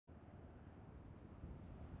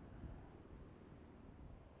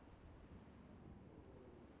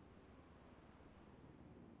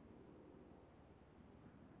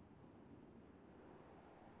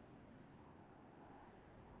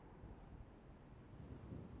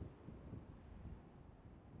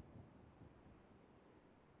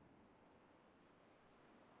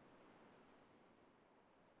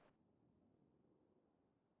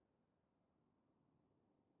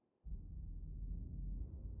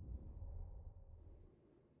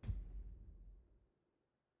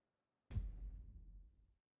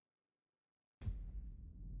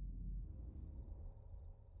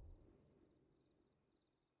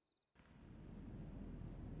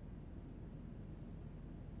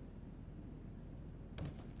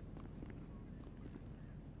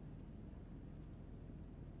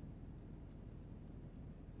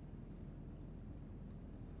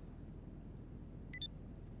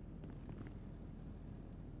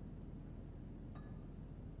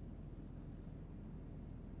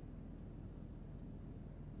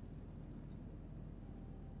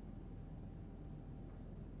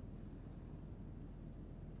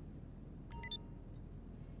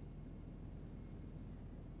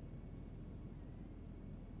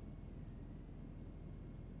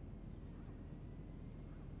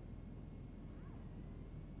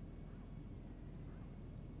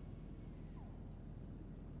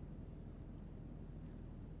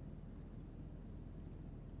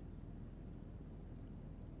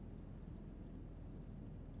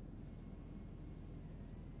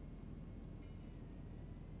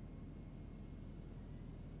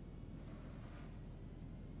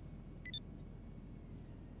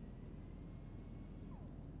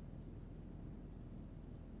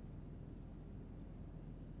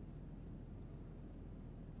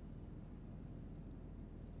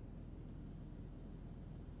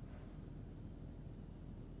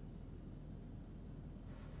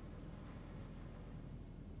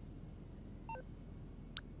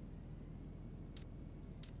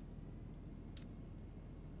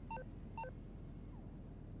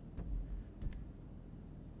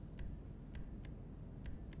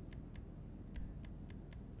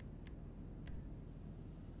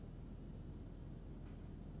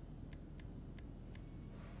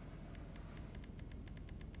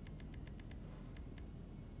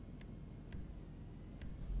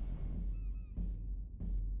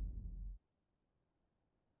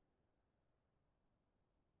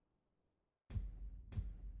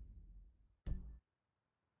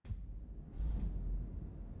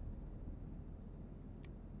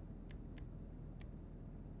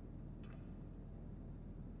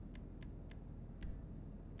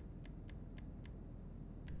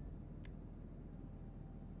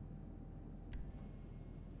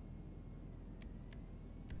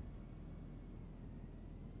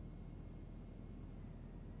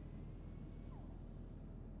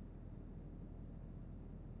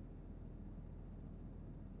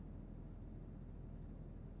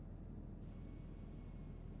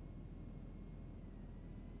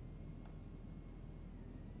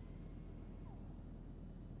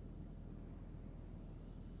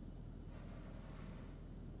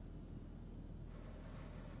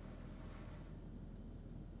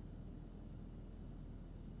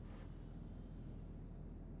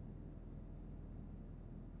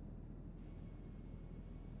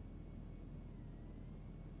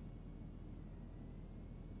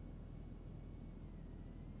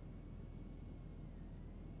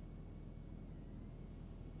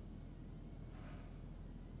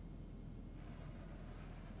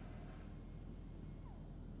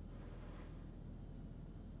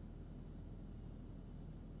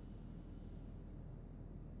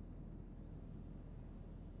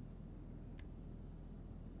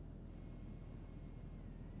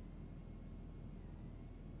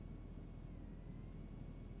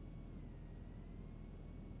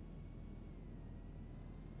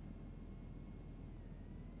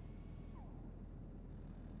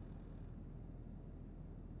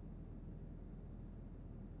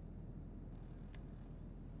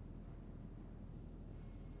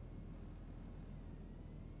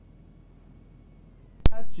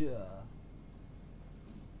ya.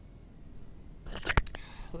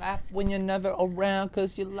 Laugh when you're never around,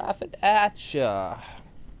 cause you're laughing at ya.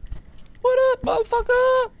 What up,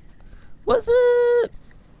 motherfucker? What's up?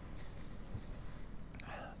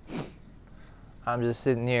 I'm just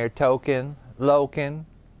sitting here toking, loking.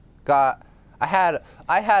 I had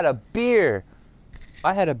a beer.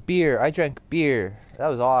 I drank beer. That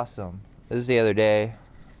was awesome. This is the other day.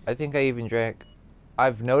 I think I even drank.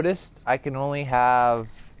 I've noticed I can only have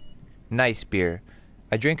nice beer.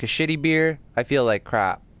 I drink a shitty beer, I feel like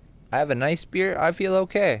crap. I have a nice beer, I feel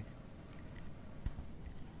okay.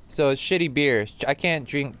 So it's shitty beer. I can't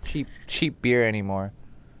drink cheap beer anymore.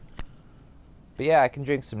 But yeah, I can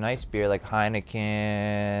drink some nice beer like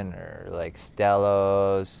Heineken or like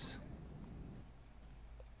Stellos.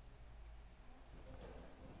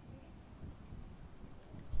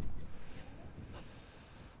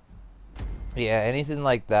 Yeah, anything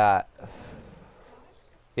like that.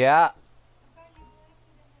 Yeah.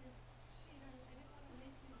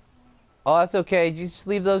 Oh, that's okay. You just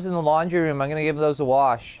leave those in the laundry room. I'm gonna give those a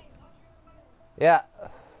wash. Yeah.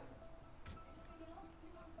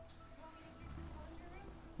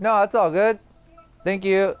 No, that's all good. Thank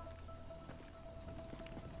you.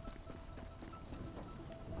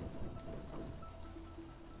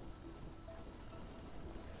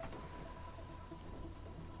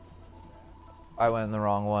 I went in the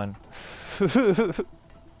wrong one.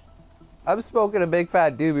 I'm smoking a big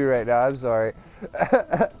fat doobie right now. I'm sorry.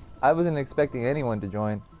 I wasn't expecting anyone to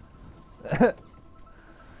join.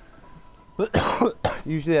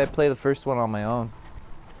 Usually I play the first one on my own.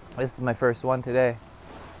 This is my first one today.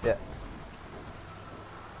 Yeah.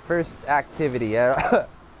 First activity, yeah.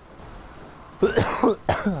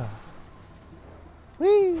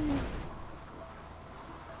 Whee!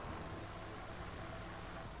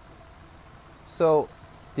 So,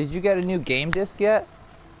 did you get a new game disc yet?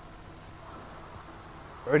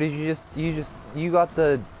 Or did you got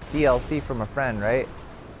the DLC from a friend, right?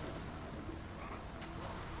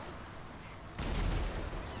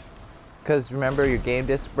 Because remember your game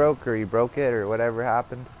disc broke, or you broke it, or whatever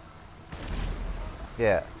happened?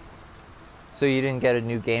 Yeah. So you didn't get a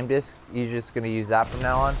new game disc? You're just gonna use that from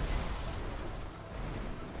now on?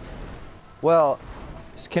 Well,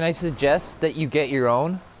 can I suggest that you get your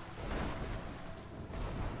own?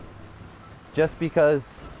 Just because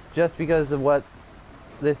of what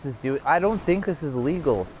this is doing. I don't think this is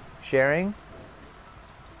legal. Sharing.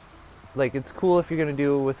 Like, it's cool if you're gonna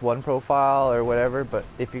do it with one profile or whatever, but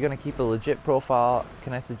if you're gonna keep a legit profile,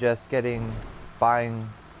 can I suggest buying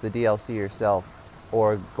the DLC yourself,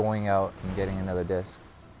 or going out and getting another disc?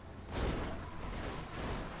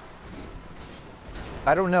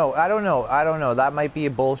 I don't know. That might be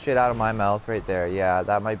a bullshit out of my mouth right there. Yeah,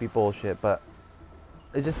 that might be bullshit, but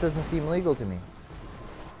it just doesn't seem legal to me.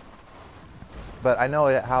 But I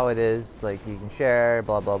know how it is, like you can share,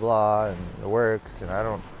 blah blah blah, and it works, and I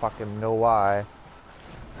don't fucking know why.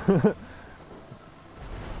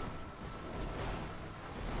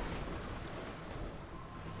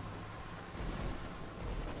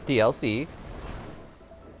 DLC?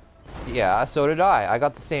 Yeah, so did I. I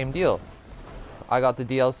got the same deal. I got the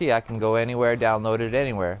DLC, I can go anywhere, download it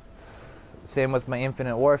anywhere. Same with my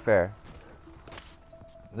Infinite Warfare.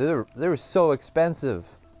 They were so expensive.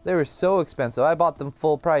 They were so expensive. I bought them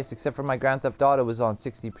full price, except for my Grand Theft Auto was on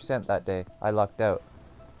 60% that day. I lucked out.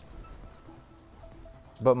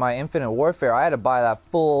 But my Infinite Warfare, I had to buy that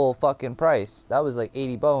full fucking price. That was like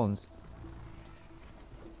 80 bones.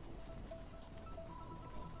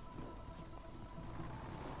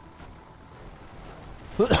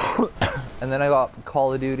 And then I got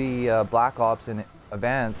Call of Duty Black Ops in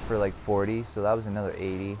Advance for like 40, so that was another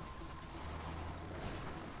 80.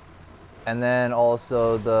 And then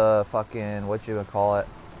also the fucking, whatchamacallit,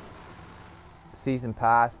 Season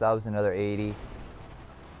Pass, that was another 80.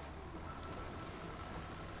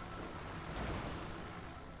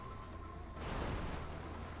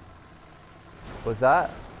 What's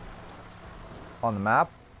that? On the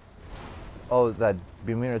map? Oh, that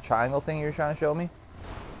Bermuda Triangle thing you're trying to show me?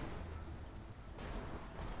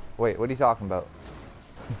 Wait, what are you talking about?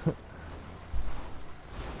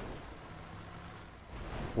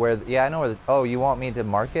 Yeah, I know where oh, you want me to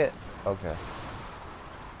mark it? Okay.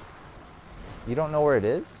 You don't know where it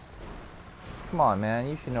is? Come on, man,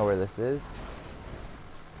 you should know where this is.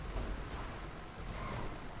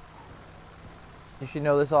 You should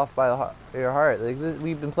know this off by your heart. Like,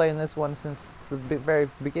 we've been playing this one since the very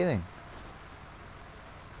beginning.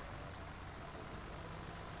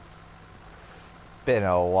 Been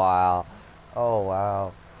a while. Oh,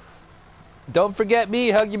 wow. Don't forget me,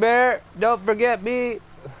 Huggy Bear. Don't forget me.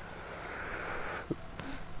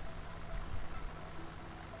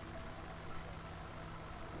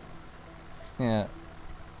 Yeah.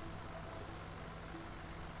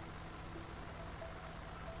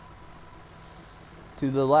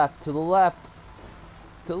 To the left, to the left,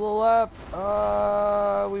 to the left.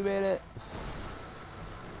 We made it.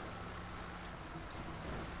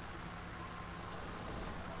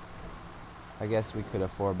 I guess we could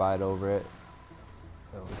have 4x'd over it.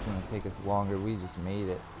 That was gonna take us longer. We just made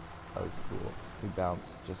it. That was cool. We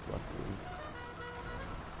bounced just luckily.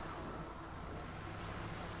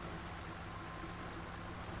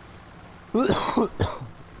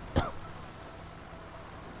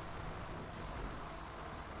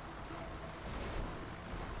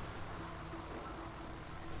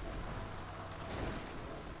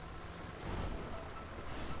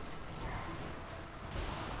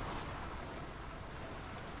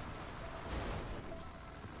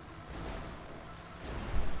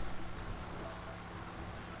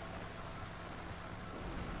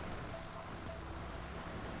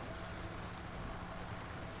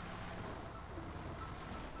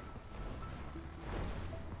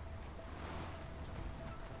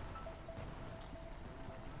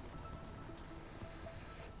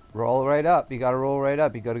 Roll right up. You gotta roll right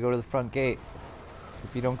up. You gotta go to the front gate.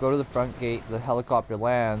 If you don't go to the front gate, the helicopter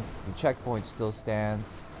lands, the checkpoint still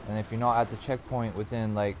stands, and if you're not at the checkpoint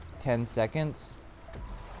within like 10 seconds,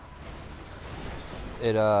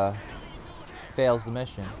 it fails the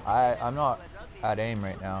mission. I'm not at aim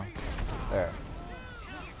right now. There.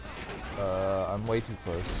 I'm way too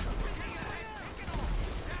close.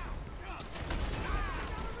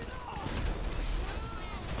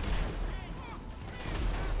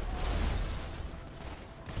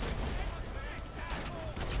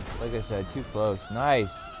 Like I said, too close.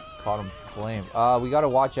 Nice. Caught him flame. We gotta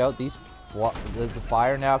watch out. The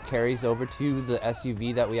fire now carries over to the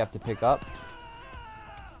SUV that we have to pick up.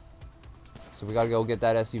 So we gotta go get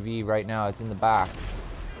that SUV right now. It's in the back.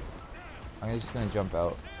 I'm just gonna jump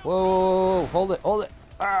out. Whoa, whoa, whoa. Hold it, hold it.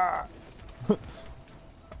 Ah!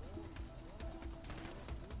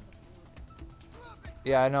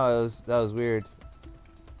 Yeah, I know. That was weird.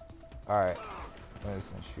 Alright. I'm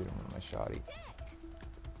just gonna shoot him with my shotty.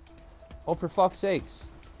 Oh, for fuck's sakes.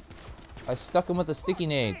 I stuck him with a sticky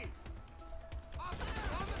nade.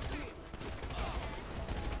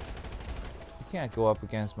 You can't go up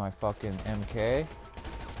against my fucking MK.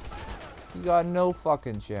 You got no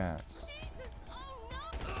fucking chance.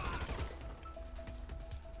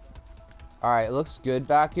 Alright, it looks good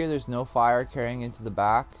back here. There's no fire carrying into the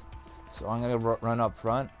back. So I'm gonna run up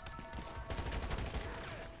front.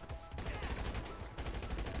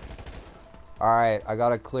 Alright, I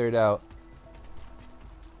got it cleared out.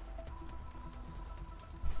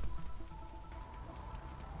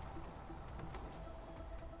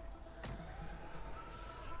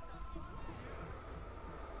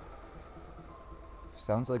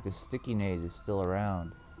 Sounds like the sticky nade is still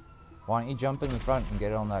around. Why don't you jump in the front and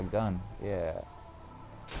get on that gun? Yeah.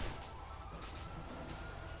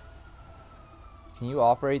 Can you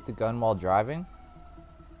operate the gun while driving?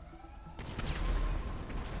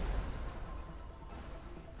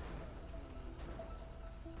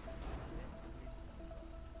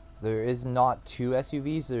 There is not two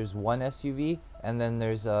SUVs, there's one SUV, and then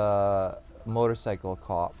there's a motorcycle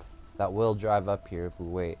cop that will drive up here if we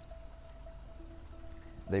wait.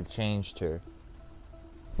 They've changed her.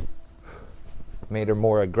 Made her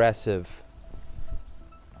more aggressive.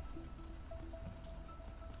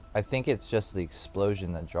 I think it's just the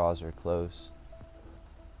explosion that draws her close.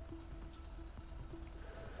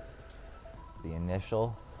 The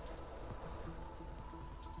initial.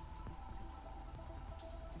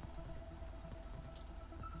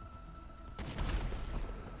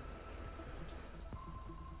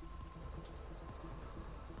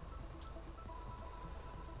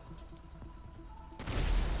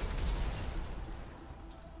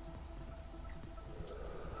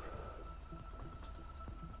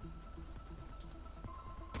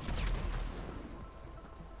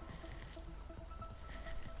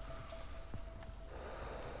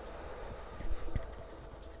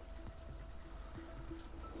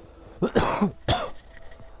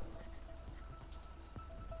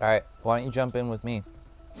 Alright, why don't you jump in with me?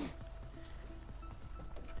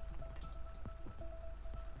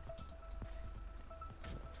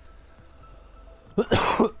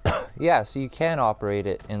 Yeah, so you can operate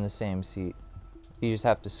it in the same seat. You just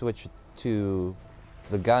have to switch to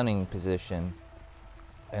the gunning position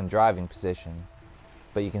and driving position.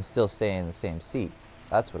 But you can still stay in the same seat.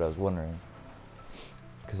 That's what I was wondering.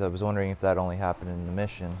 Because I was wondering if that only happened in the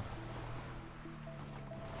mission.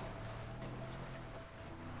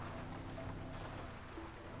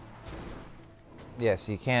 Yeah,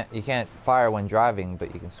 so you can't fire when driving,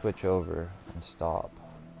 but you can switch over and and stop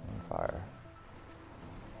and fire.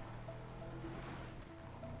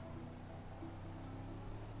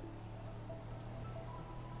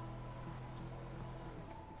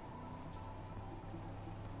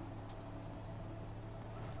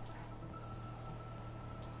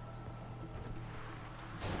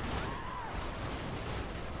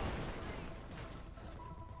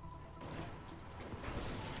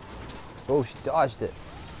 Oh, she dodged it.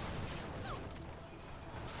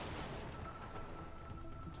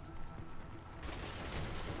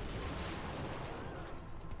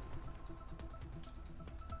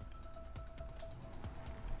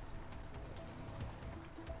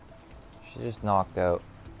 She just knocked out.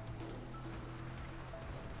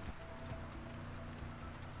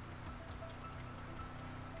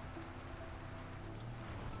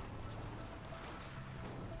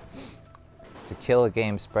 To kill a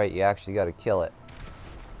game sprite, you actually gotta kill it.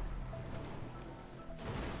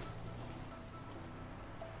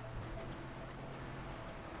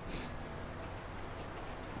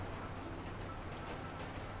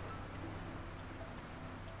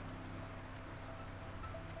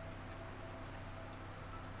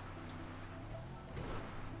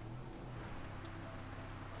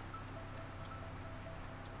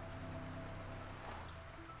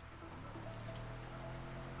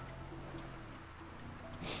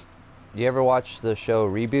 You ever watch the show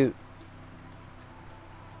Reboot?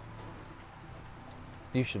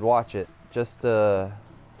 You should watch it just to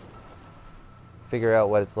figure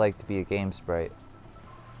out what it's like to be a game sprite.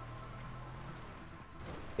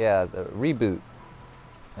 Yeah, the Reboot.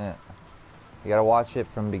 Yeah. You gotta watch it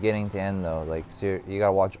from beginning to end though. Like, you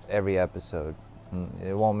gotta watch every episode.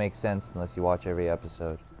 It won't make sense unless you watch every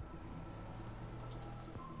episode.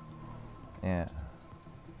 Yeah.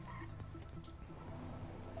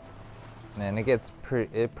 And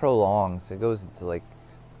it prolongs. It goes into like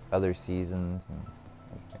other seasons, and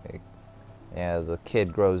like, yeah, the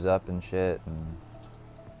kid grows up and shit, and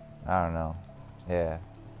I don't know. Yeah.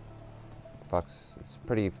 Fucks.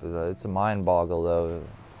 It's a mind boggle though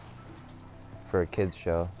for a kids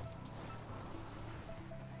show.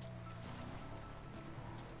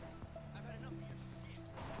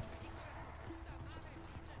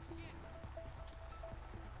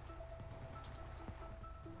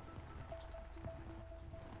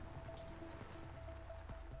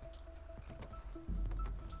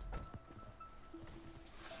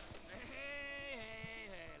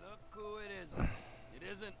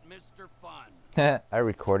 Mr. Fun. I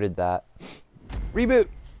recorded that. Reboot!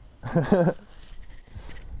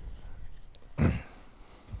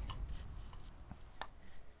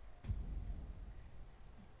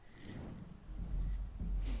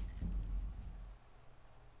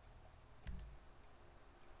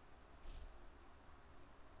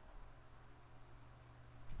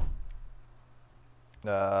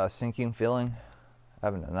 Sinking feeling. I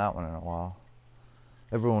haven't done that one in a while.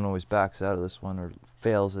 Everyone always backs out of this one or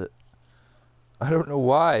fails it. I don't know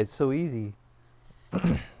why, it's so easy.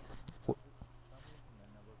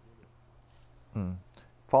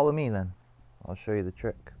 Follow me then. I'll show you the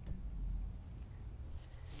trick.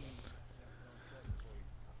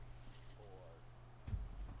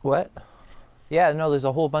 What? Yeah, no, there's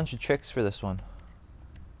a whole bunch of tricks for this one.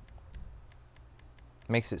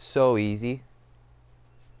 Makes it so easy.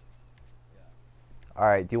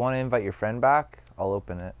 Alright, do you want to invite your friend back? I'll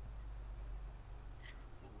open it.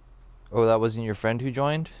 Oh, that wasn't your friend who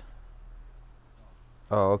joined?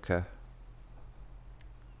 Oh, okay.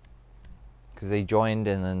 Because they joined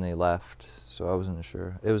and then they left, so I wasn't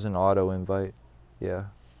sure. It was an auto invite. Yeah.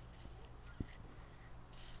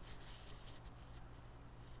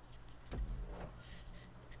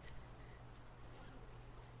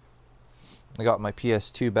 I got my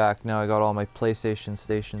PS2 back, now I got all my PlayStation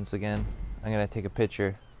stations again. I'm gonna take a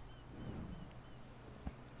picture.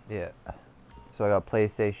 Yeah. So I got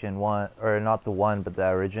PlayStation 1, or not the 1, but the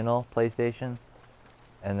original PlayStation.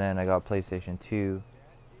 And then I got PlayStation 2.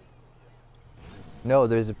 No,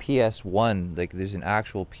 there's a PS1, like there's an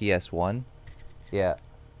actual PS1. Yeah.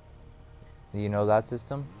 Do you know that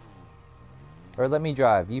system? Or let me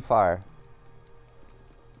drive, you fire.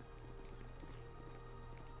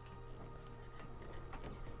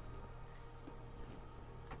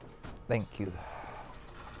 Thank you.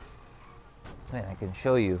 Man, I can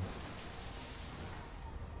show you.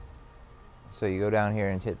 So you go down here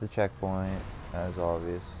and hit the checkpoint, as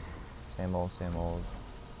obvious. Same old, same old.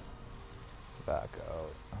 Back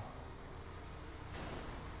out.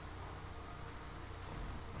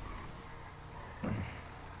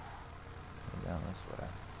 Down this way.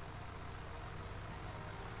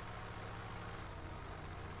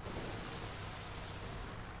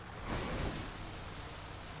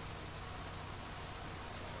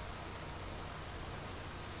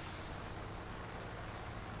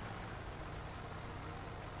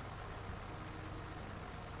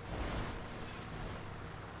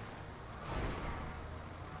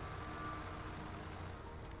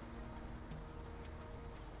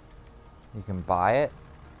 You can buy it?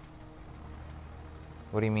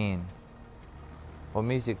 What do you mean? What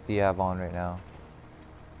music do you have on right now?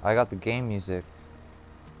 I got the game music.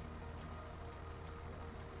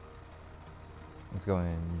 It's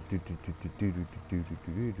going.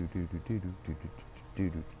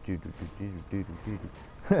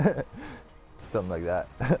 Something like that.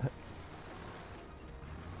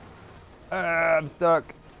 I'm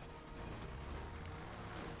stuck.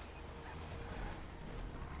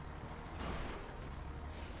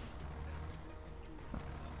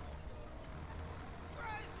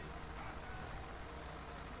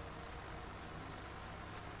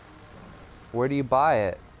 Where do you buy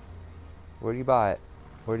it? Where do you buy it?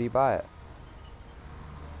 Where do you buy it?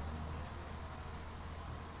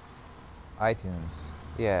 iTunes.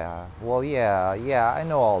 Yeah. Well, yeah. Yeah, I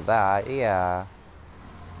know all that. Yeah.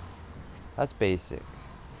 That's basic.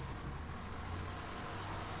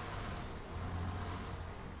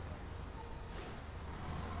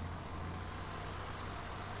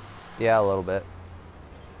 Yeah, a little bit.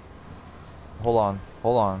 Hold on.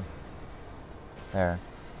 Hold on. There.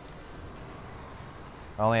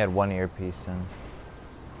 I only had one earpiece in.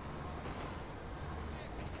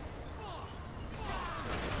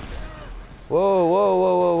 Whoa, whoa,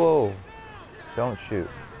 whoa, whoa, whoa. Don't shoot.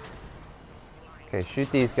 Okay,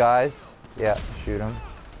 shoot these guys. Yeah, shoot them.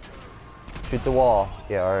 Shoot the wall.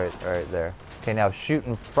 Yeah, alright, there. Okay, now shoot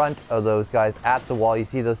in front of those guys at the wall. You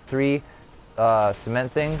see those three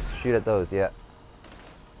cement things? Shoot at those, yeah.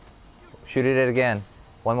 Shoot at it again.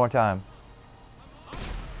 One more time.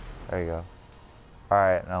 There you go.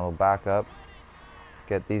 Alright, now we'll back up.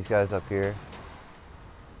 Get these guys up here.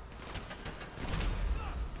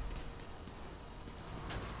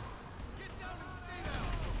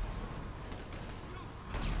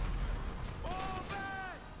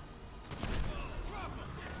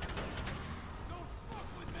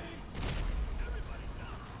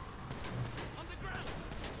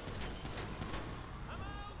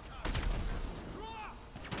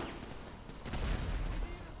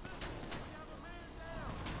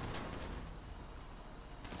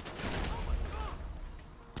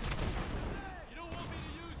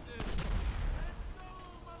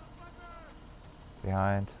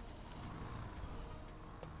 Behind.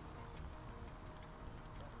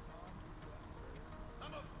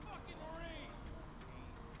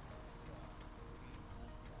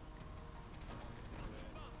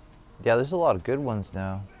 Yeah, there's a lot of good ones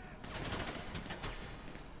now.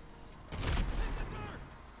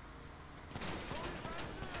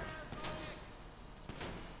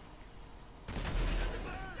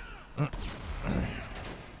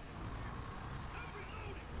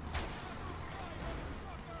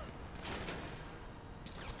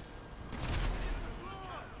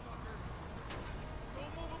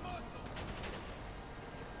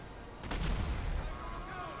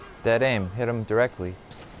 Dead aim. Hit him directly.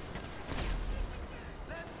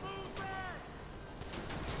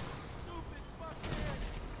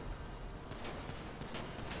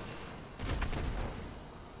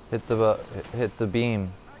 Hit the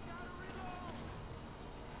beam.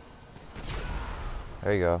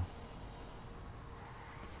 There you go.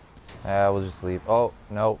 Yeah, we'll just leave. Oh,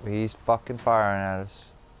 no, he's fucking firing at us.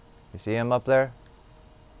 You see him up there?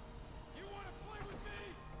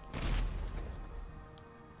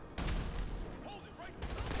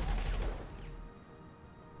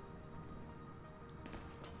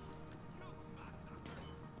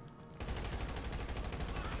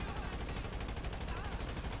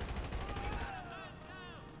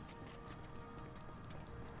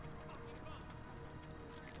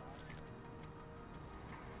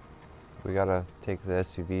 We gotta take the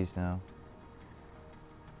SUVs now.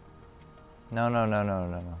 No, no, no, no,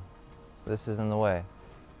 no, no. This is in the way.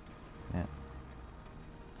 Yeah.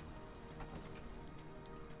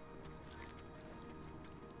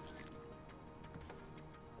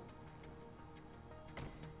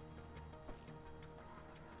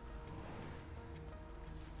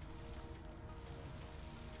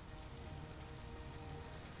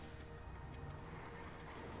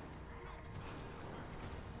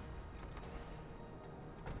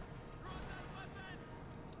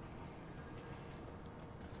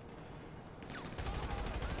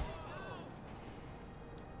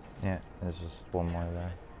 Yeah, there's just one more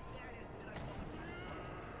there.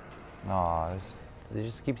 Aw, they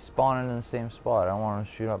just keep spawning in the same spot. I don't want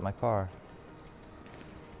to shoot up my car.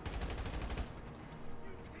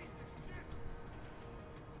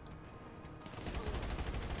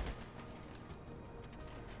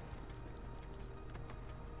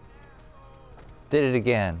 Did it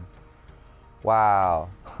again. Wow.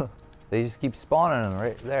 They just keep spawning them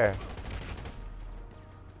right there.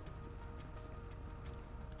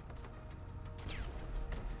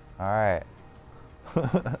 Alright.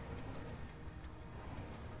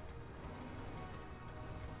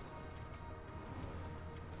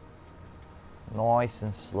 Nice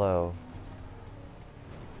and slow.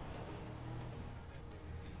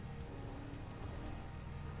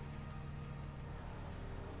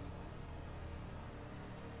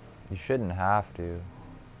 You shouldn't have to.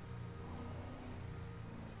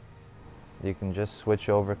 You can just switch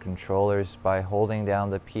over controllers by holding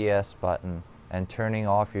down the PS button and turning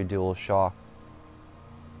off your DualShock.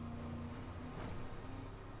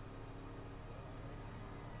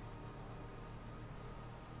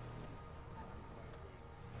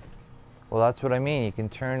 Well, that's what I mean. You can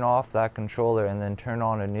turn off that controller and then turn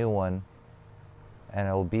on a new one, and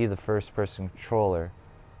it'll be the first person controller.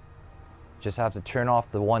 Just have to turn off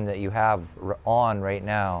the one that you have on right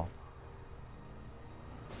now.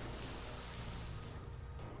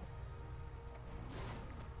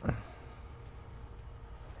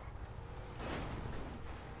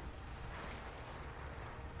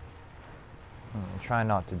 Try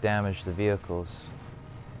not to damage the vehicles.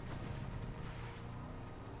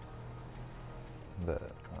 But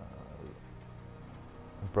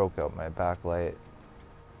broke out my backlight,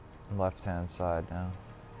 left hand side now.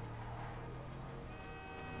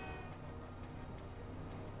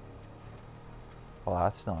 Well,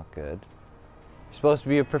 that's not good. You're supposed to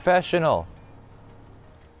be a professional.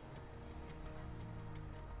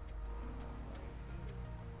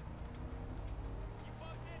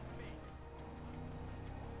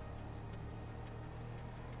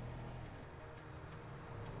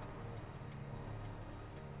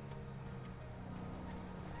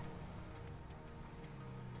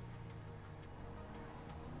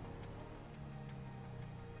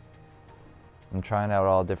 I'm trying out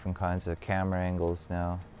all different kinds of camera angles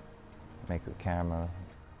now. Make the camera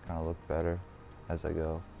kind of look better as I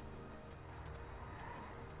go.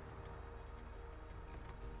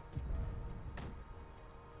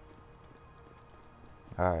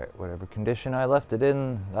 Alright, whatever condition I left it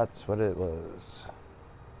in, that's what it was.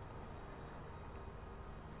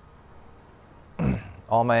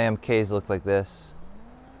 All my MKs look like this.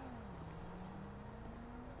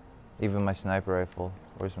 Even my sniper rifle.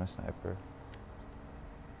 Where's my sniper?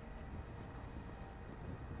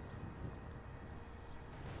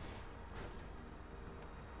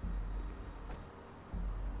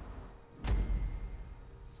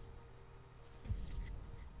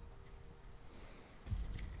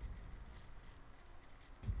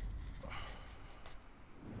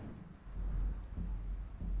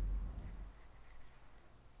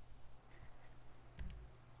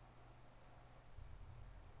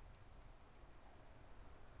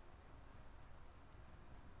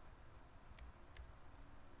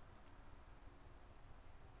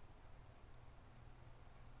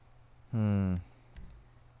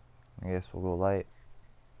 I guess we'll go light.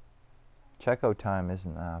 Checkout time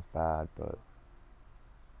isn't that bad, but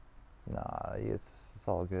nah, it's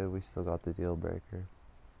all good. We still got the deal breaker.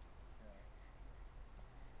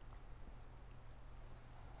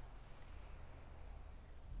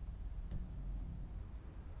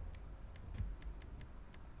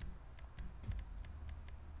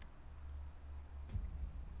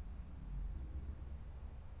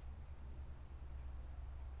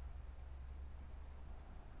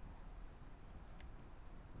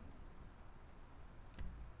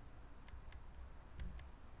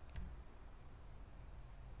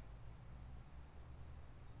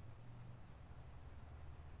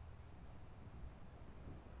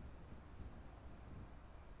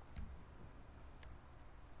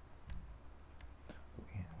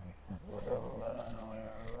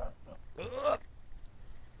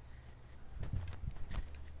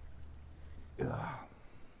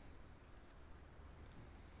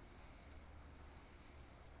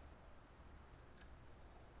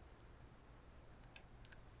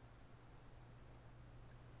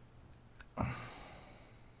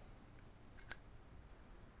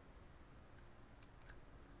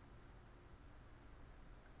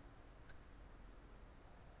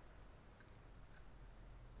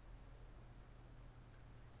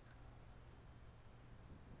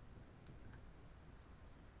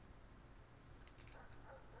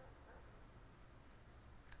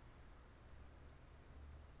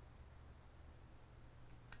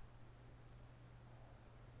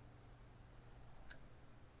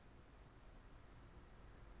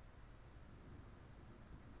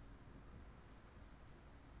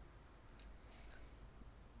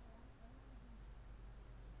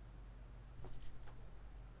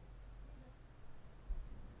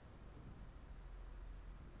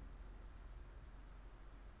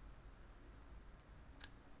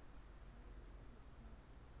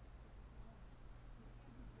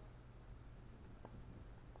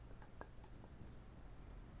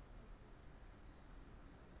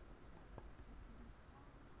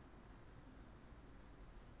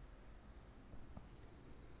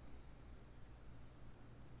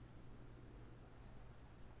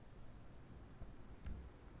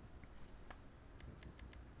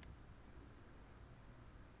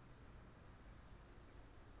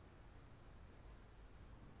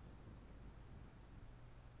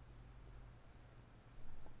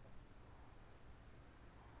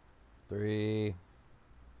 3,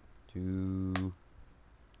 2,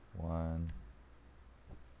 1.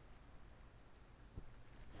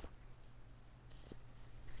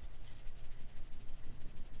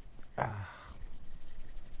 Oh,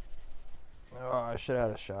 I should have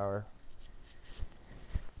had a shower.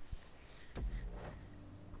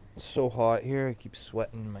 It's so hot here, I keep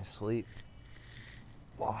sweating in my sleep.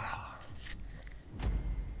 Wow.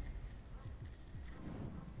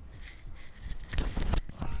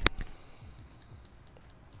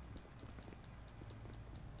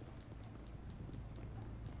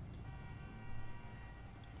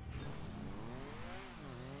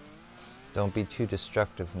 Don't be too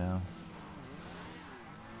destructive now.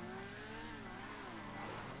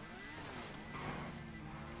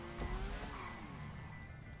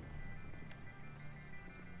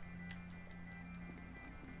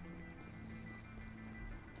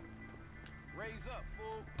 Raise up,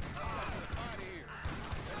 fool. I'm out of here.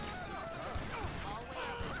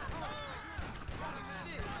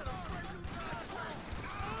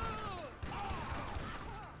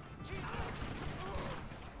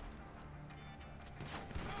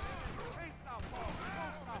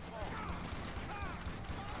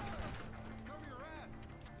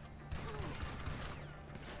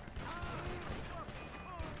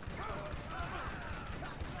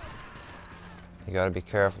 You gotta be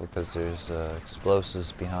careful because there's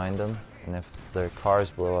explosives behind them, and if their cars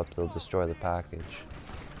blow up, they'll destroy the package.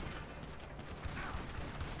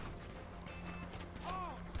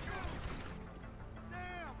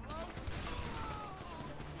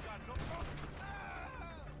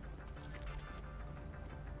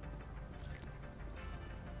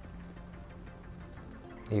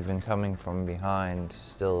 Even coming from behind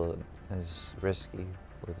still is risky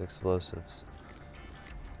with explosives.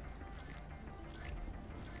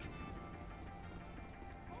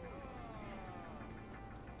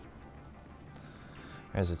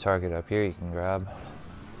 There's a target up here you can grab.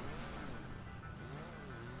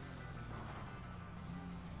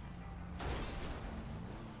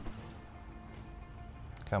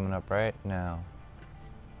 Coming up right now.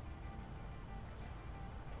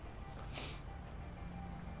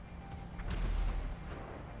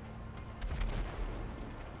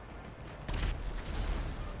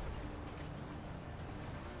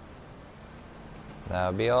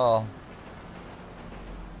 That'll be all.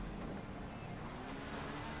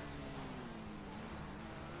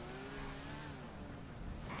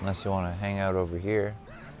 Unless you want to hang out over here.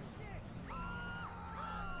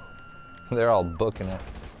 They're all booking it.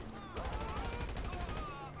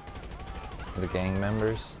 The gang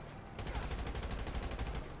members.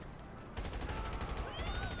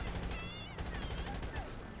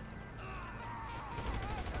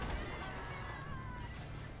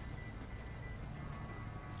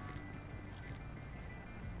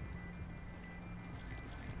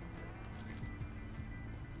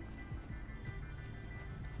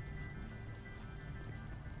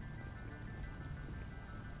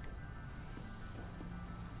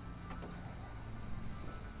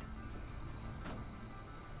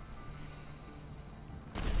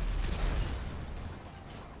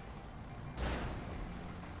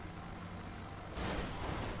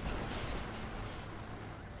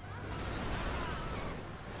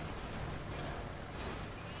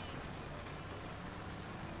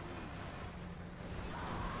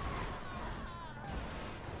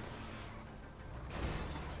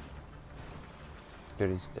 Good,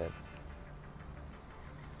 he's dead.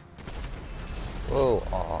 Whoa,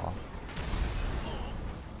 aw.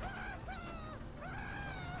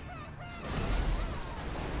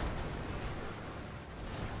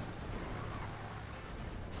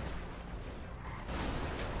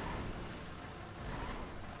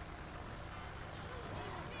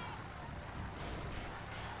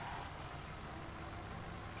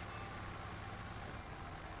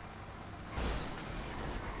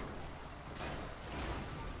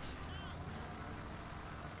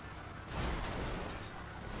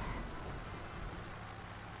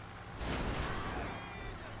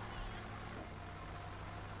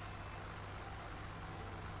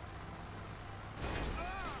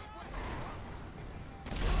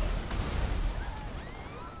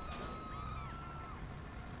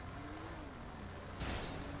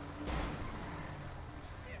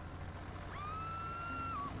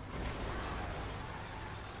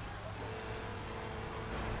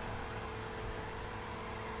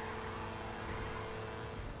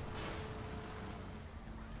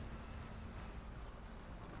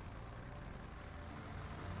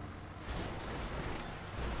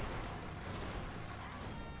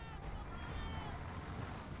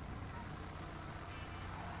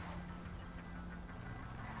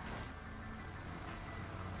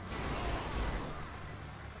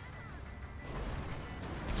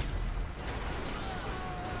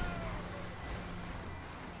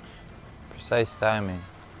 Precise timing.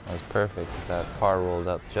 That was perfect. That car rolled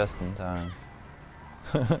up just in time.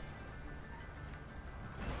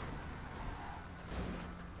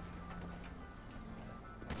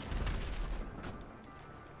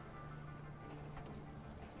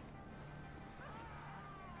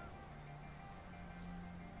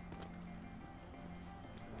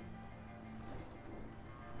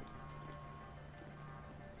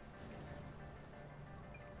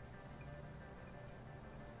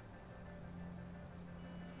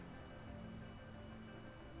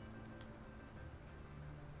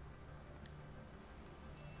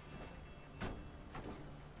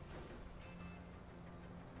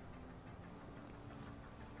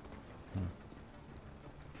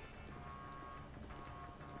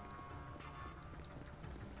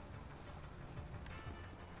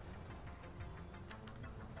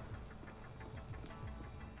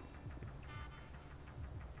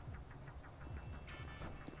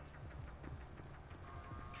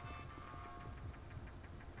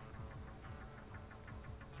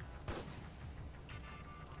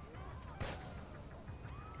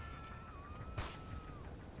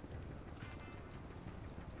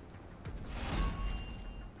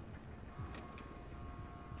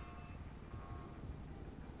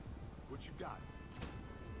 What you got?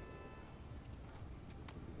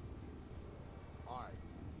 All right,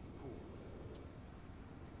 cool.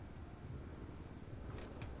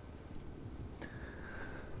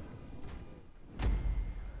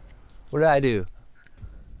 What did I do?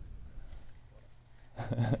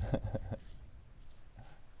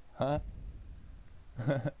 Huh?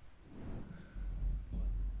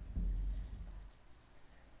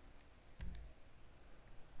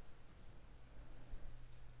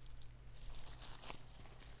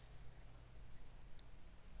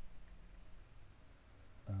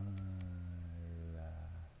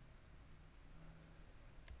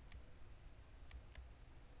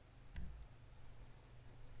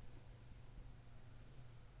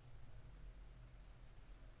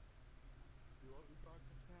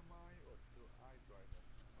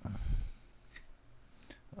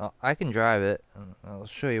 Well, I can drive it. I'll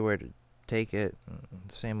show you where to take it.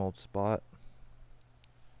 Same old spot.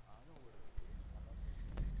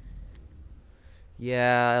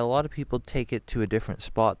 Yeah, a lot of people take it to a different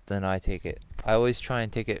spot than I take it. I always try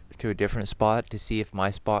and take it to a different spot to see if my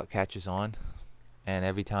spot catches on. And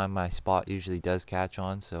every time my spot usually does catch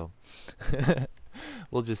on, so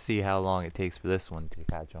we'll just see how long it takes for this one to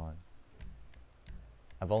catch on.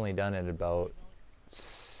 I've only done it about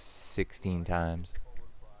 16 times.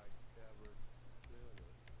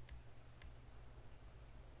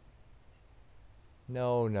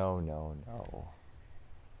 No, no, no, no.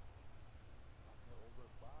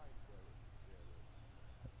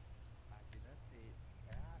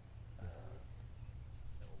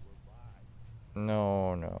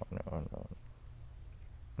 No, no, no, no.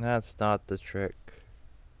 That's not the trick.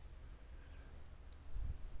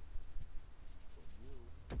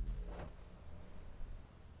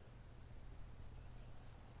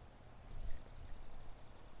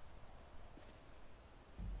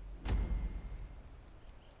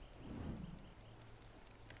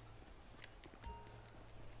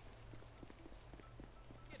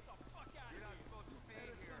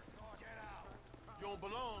 You don't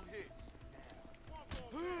belong here.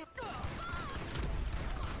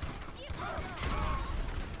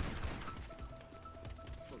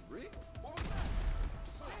 For real? What was that?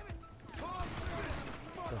 Damn it!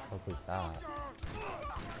 What the fuck was that?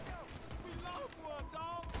 We lost one,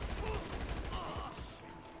 dog.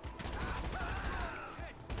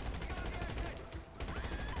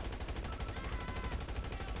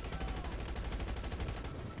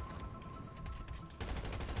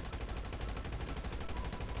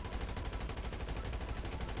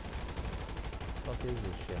 What the fuck is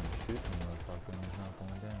this shit? I'm shooting the motherfucker and he's not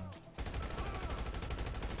going down.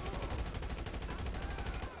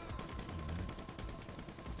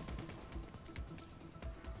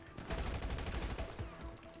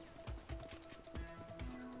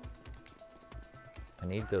 I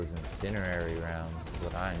need those incinerary rounds is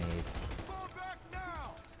what I need. Fall back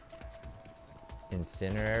now.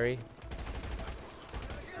 Incinerary?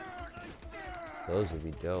 Those would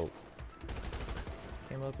be dope.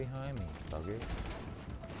 Came up behind me, bugger.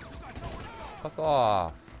 Fuck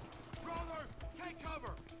off. Brothers, take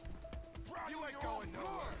cover. You ain't going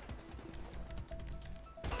nowhere.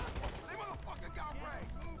 They motherfucker got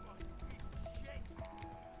raised.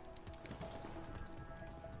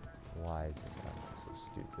 Why is this guy so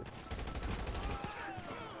stupid?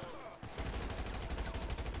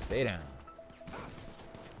 Stay down.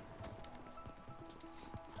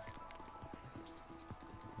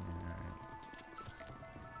 Alright.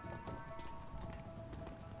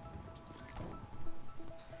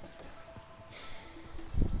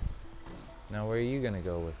 Now where are you gonna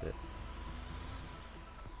go with it?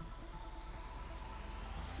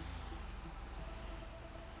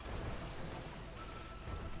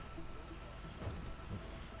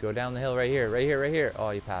 Go down the hill right here, right here, right here. Oh,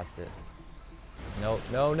 you passed it. No,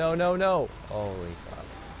 no, no, no, no. Holy fuck.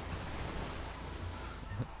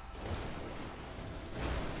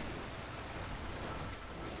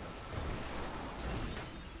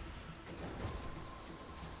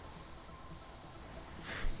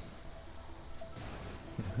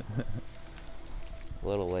 A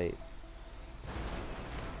little late.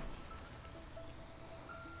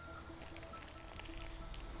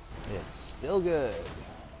 It's still good.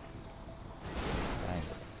 Kind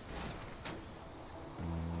of.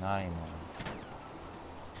 Not anymore.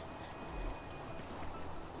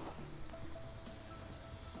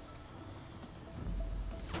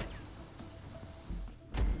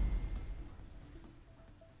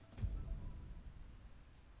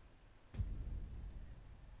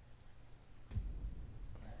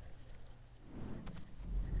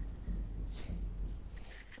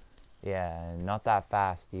 Yeah, and not that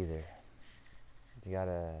fast either. You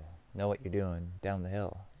gotta know what you're doing down the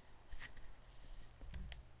hill.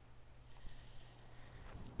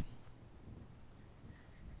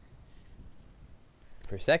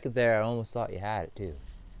 For a second there, I almost thought you had it too.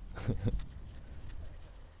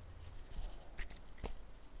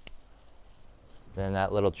 Then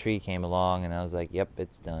that little tree came along and I was like, yep,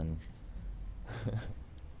 it's done.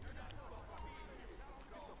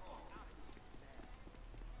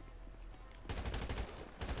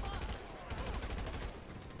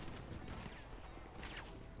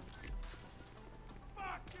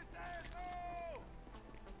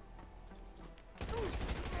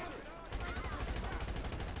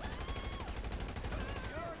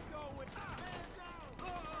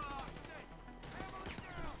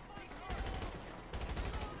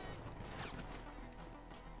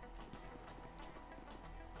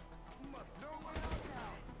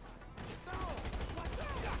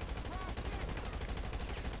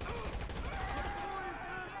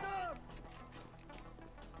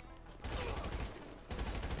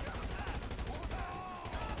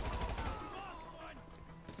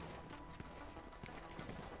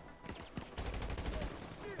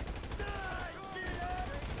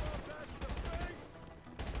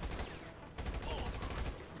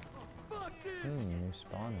 You're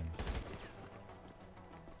spawning.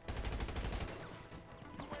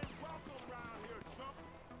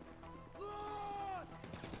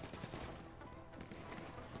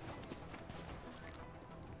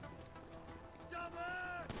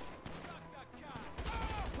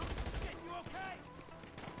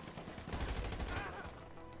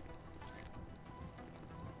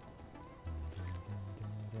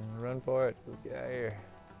 Run for it. Let's get out of here.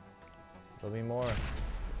 There'll be more.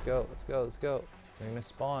 Let's go, let's go, let's go. They're gonna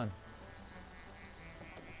spawn.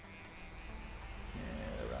 Yeah,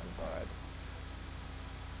 run for it.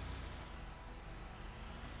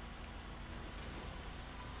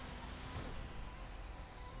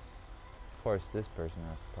 Of course, this person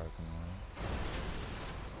has to park in the lane.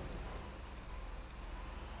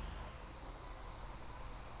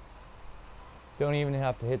 Don't even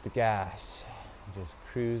have to hit the gas. Just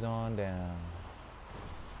cruise on down.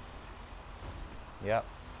 Yep,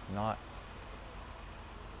 not.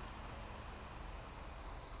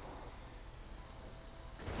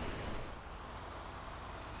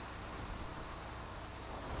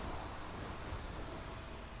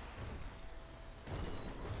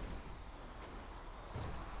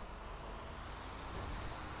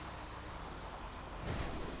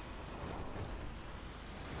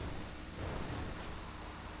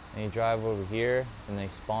 And you drive over here and they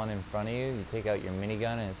spawn in front of you, you take out your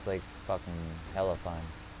minigun and it's like fucking hella fun.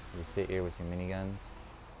 You sit here with your miniguns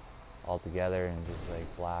all together and just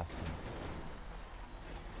like blast them.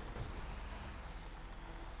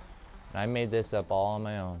 And I made this up all on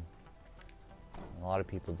my own. A lot of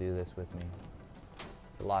people do this with me.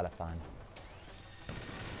 It's a lot of fun.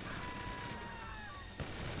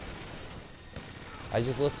 I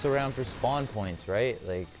just looked around for spawn points, right?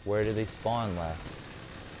 Like, where do they spawn less?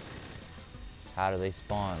 How do they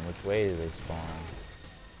spawn? Which way do they spawn?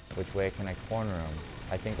 Which way can I corner them?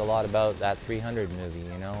 I think a lot about that 300 movie,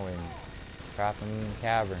 you know, and trap them in the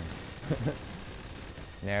cavern.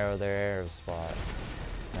 Narrow their arrow spot.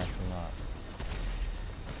 Mess them up.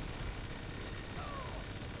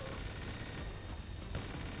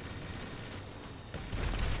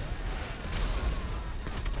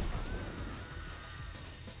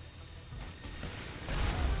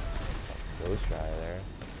 Ghost Rider there.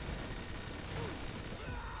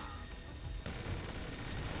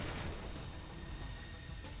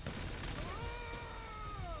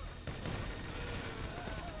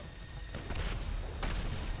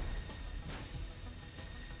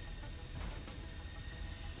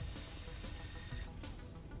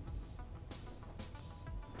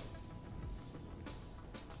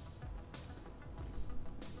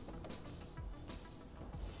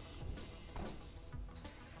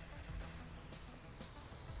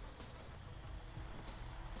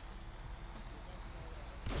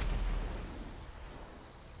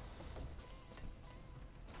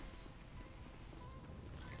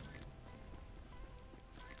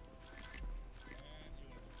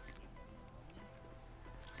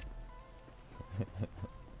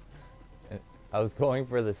 I was going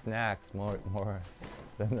for the snacks more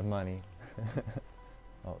than the money.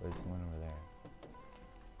 Oh, there's one over there.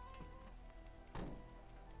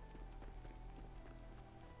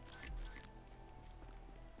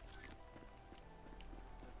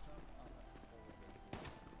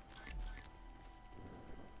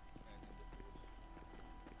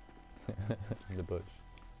 In the bush.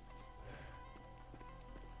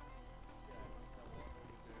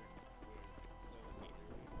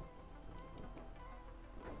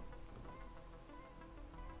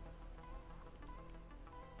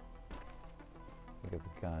 Look at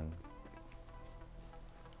the gun.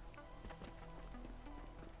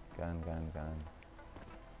 Gun.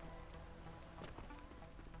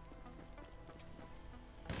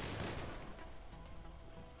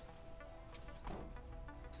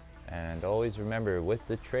 And always remember, with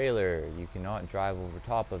the trailer, you cannot drive over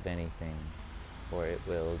top of anything, or it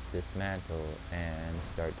will dismantle and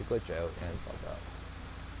start to glitch out and fuck up.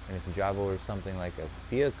 And if you drive over something like a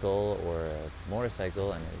vehicle or a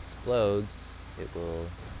motorcycle and it explodes, it will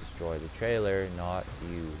destroy the trailer, not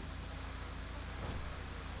you.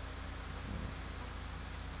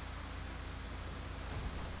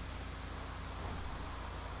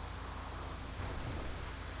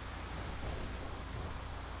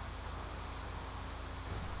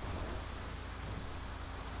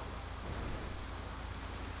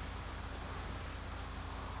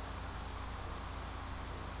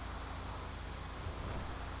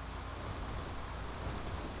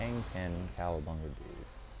 Hang 10 Cowabunga dude.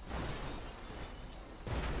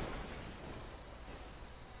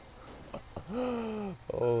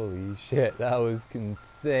 Holy shit, that was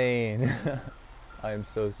insane. I am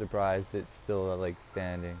so surprised it's still like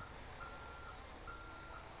standing.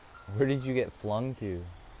 Where did you get flung to?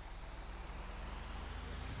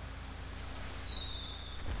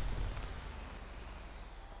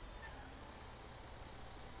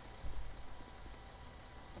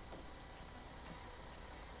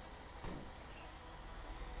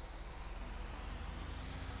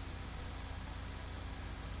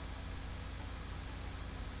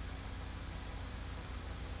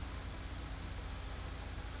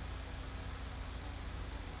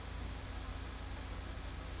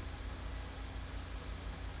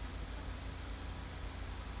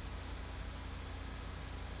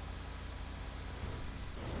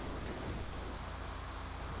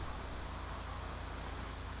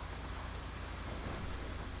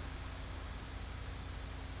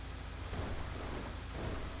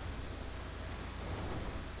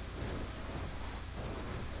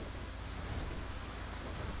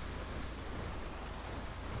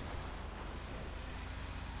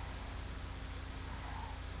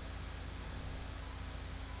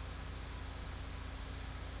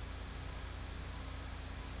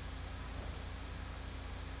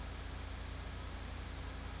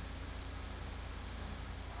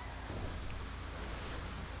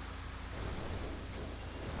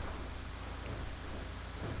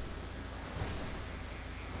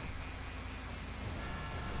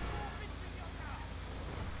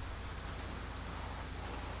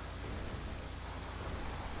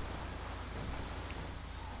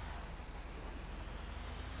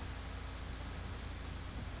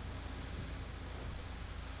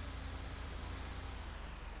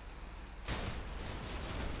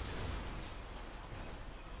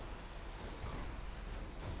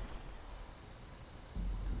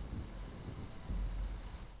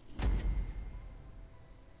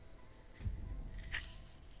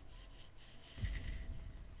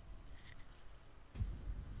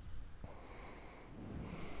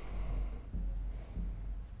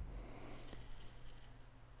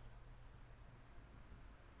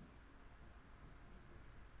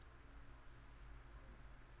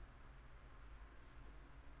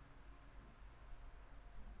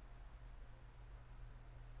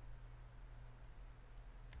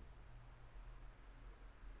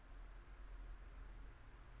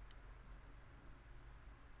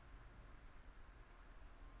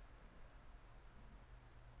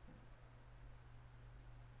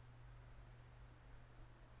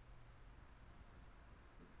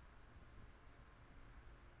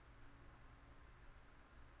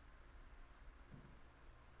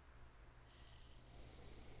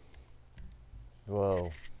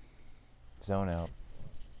 Whoa. Zone out.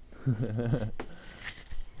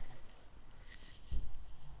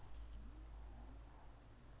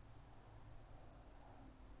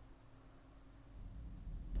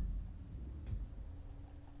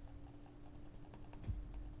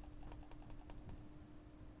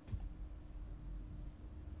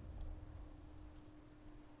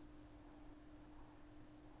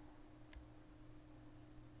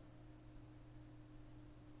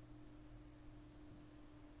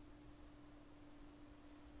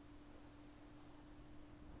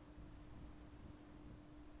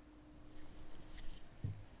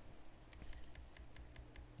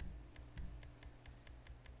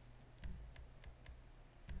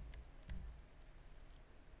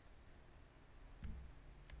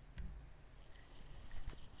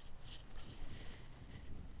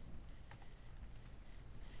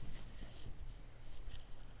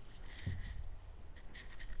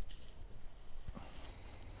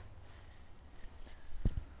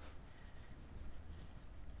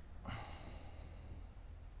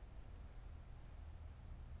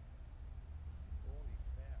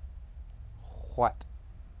 What?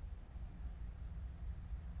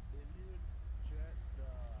 Did you check the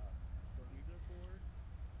leaderboard?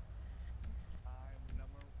 I'm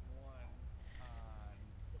number one on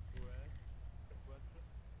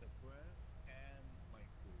the press, and my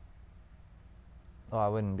crew. Oh, I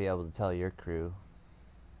wouldn't be able to tell your crew.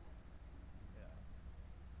 Yeah.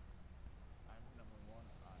 I'm number one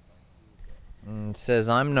on my crew, though. It says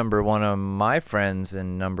I'm number one of my friends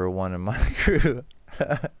and number one of my crew.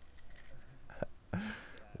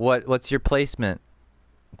 What's your placement?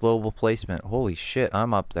 Global placement. Holy shit,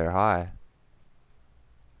 I'm up there high.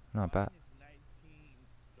 Not bad. Mine is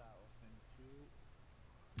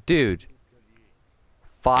 19,002. Dude,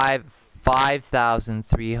 238.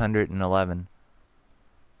 5,311.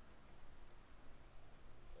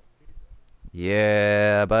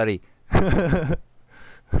 Yeah, buddy.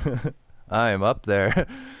 I am up there.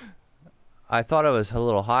 I thought I was a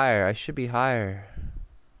little higher. I should be higher.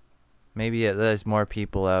 Maybe there's more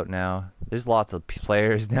people out now. There's lots of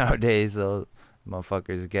players nowadays, though.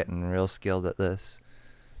 Motherfuckers are getting real skilled at this.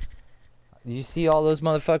 You see all those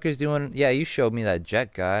motherfuckers doing... Yeah, you showed me that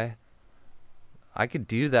jet guy. I could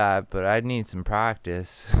do that, but I'd need some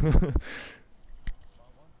practice.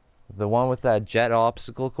 The one with that jet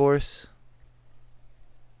obstacle course?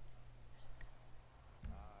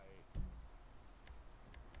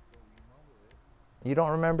 You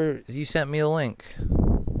don't remember? You sent me a link.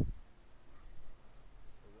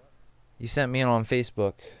 You sent me it on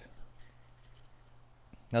Facebook.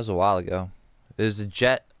 That was a while ago. It was a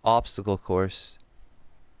jet obstacle course.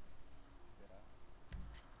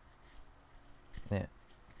 Yeah.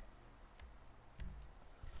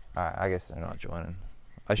 Alright, I guess they're not joining.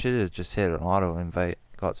 I should have just hit an auto invite.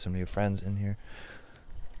 Got some new friends in here.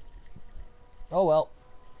 Oh well.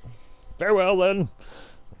 Farewell then.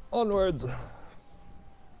 Onwards.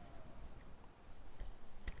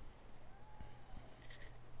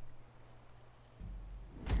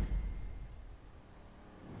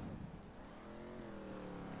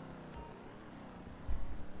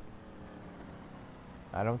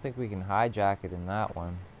 I don't think we can hijack it in that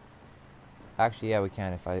one. Actually, yeah, we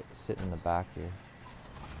can if I sit in the back here.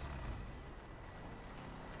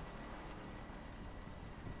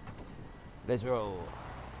 Let's roll.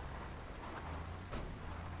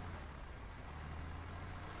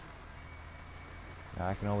 Now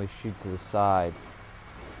I can always shoot to the side.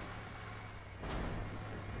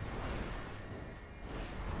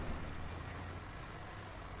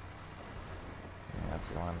 You have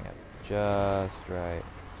to line me up just right.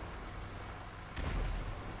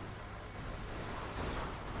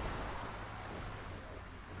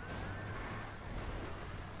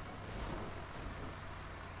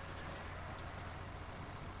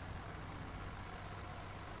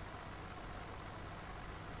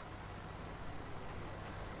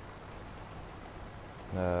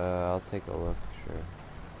 I'll take a look, sure.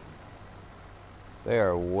 They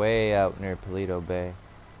are way out near Paleto Bay.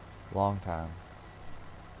 Long time.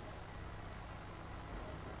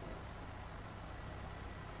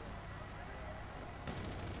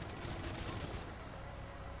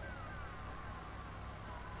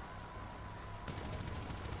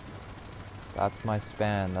 That's my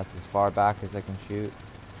span. That's as far back as I can shoot.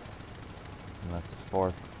 And that's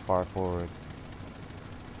as far forward.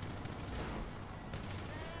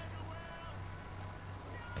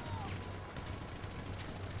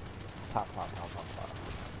 Pop, pop, pop, pop, pop.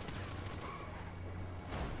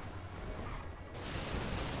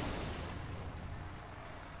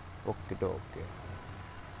 Okie dokie.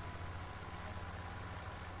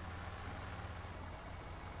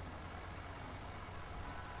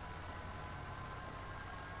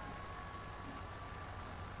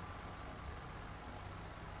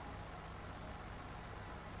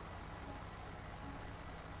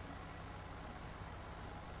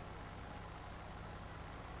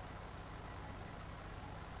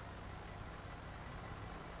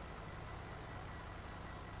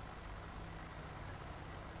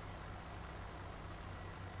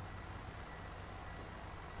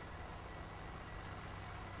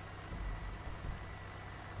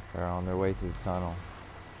 They're on their way through the tunnel.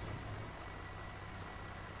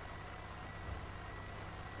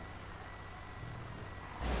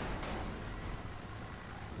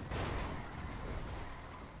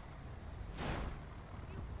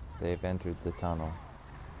 They've entered the tunnel.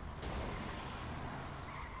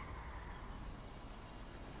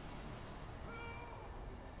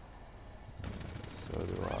 So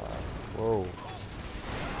do I. Whoa.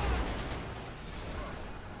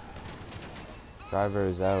 Driver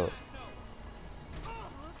is out.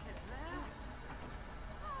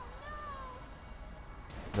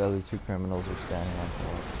 The other two criminals are standing on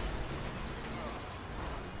top.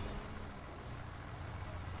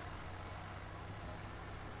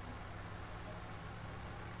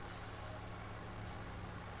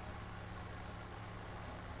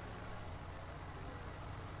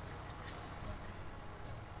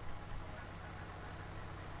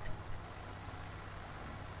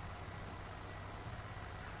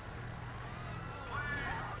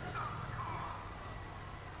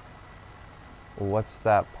 What's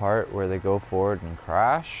that part where they go forward and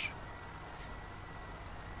crash?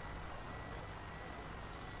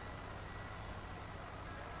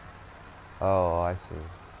 Oh, I see.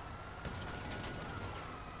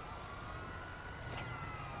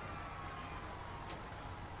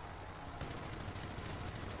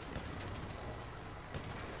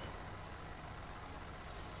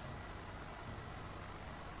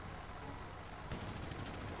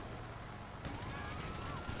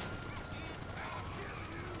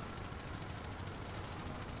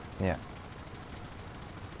 Yeah.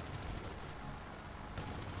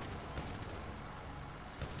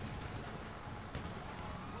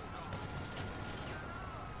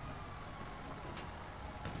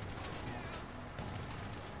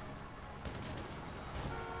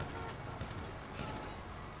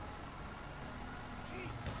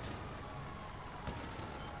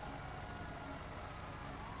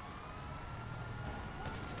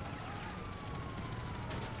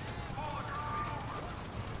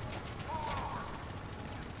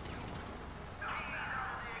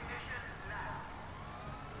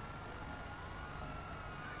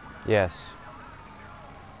 Yes.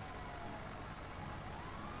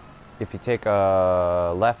 If you take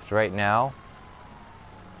a left right now,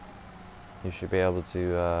 you should be able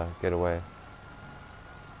to get away.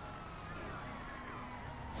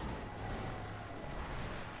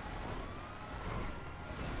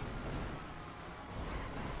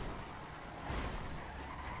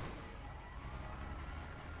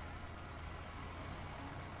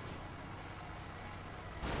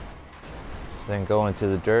 Then go into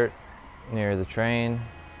the dirt near the train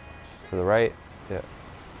to the right. Yeah.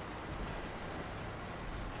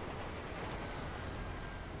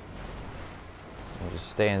 And just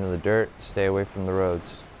stay in the dirt, stay away from the roads.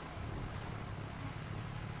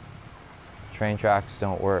 Train tracks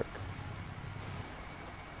don't work.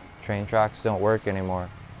 Train tracks don't work anymore.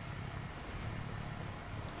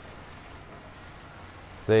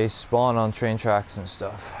 They spawn on train tracks and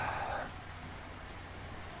stuff.